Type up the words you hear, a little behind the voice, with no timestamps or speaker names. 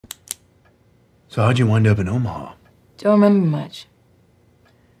So how'd you wind up in Omaha? Don't remember much.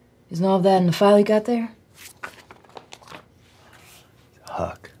 Isn't all of that in the file you got there?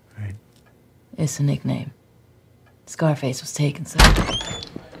 Huck, right? It's a nickname. Scarface was taken, so...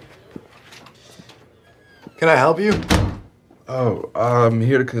 Can I help you? Oh, I'm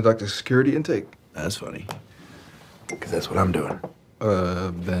here to conduct a security intake. That's funny. Because that's what I'm doing.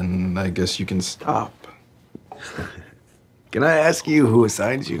 Then I guess you can stop. Can I ask you who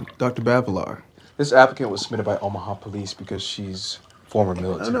assigns you? Dr. Bavilar. This applicant was submitted by Omaha Police because she's former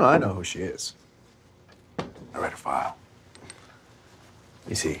military. I know who she is. I read her file.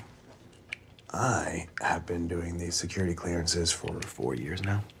 You see, I have been doing these security clearances for 4 years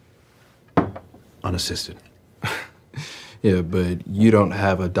now. Unassisted. Yeah, but you don't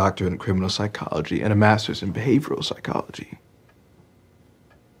have a doctorate in criminal psychology and a master's in behavioral psychology.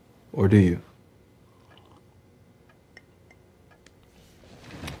 Or do you?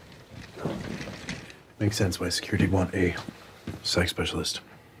 Makes sense why security'd want a psych specialist.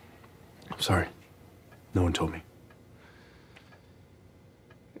 I'm sorry. No one told me.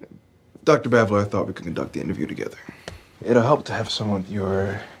 Dr. Bavilar thought we could conduct the interview together. It'll help to have someone with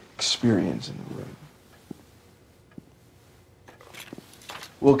your experience in the room.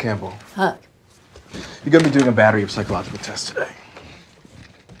 Will Campbell. Huck. You're gonna be doing a battery of psychological tests today.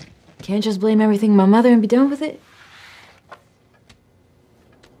 Can't just blame everything on my mother and be done with it?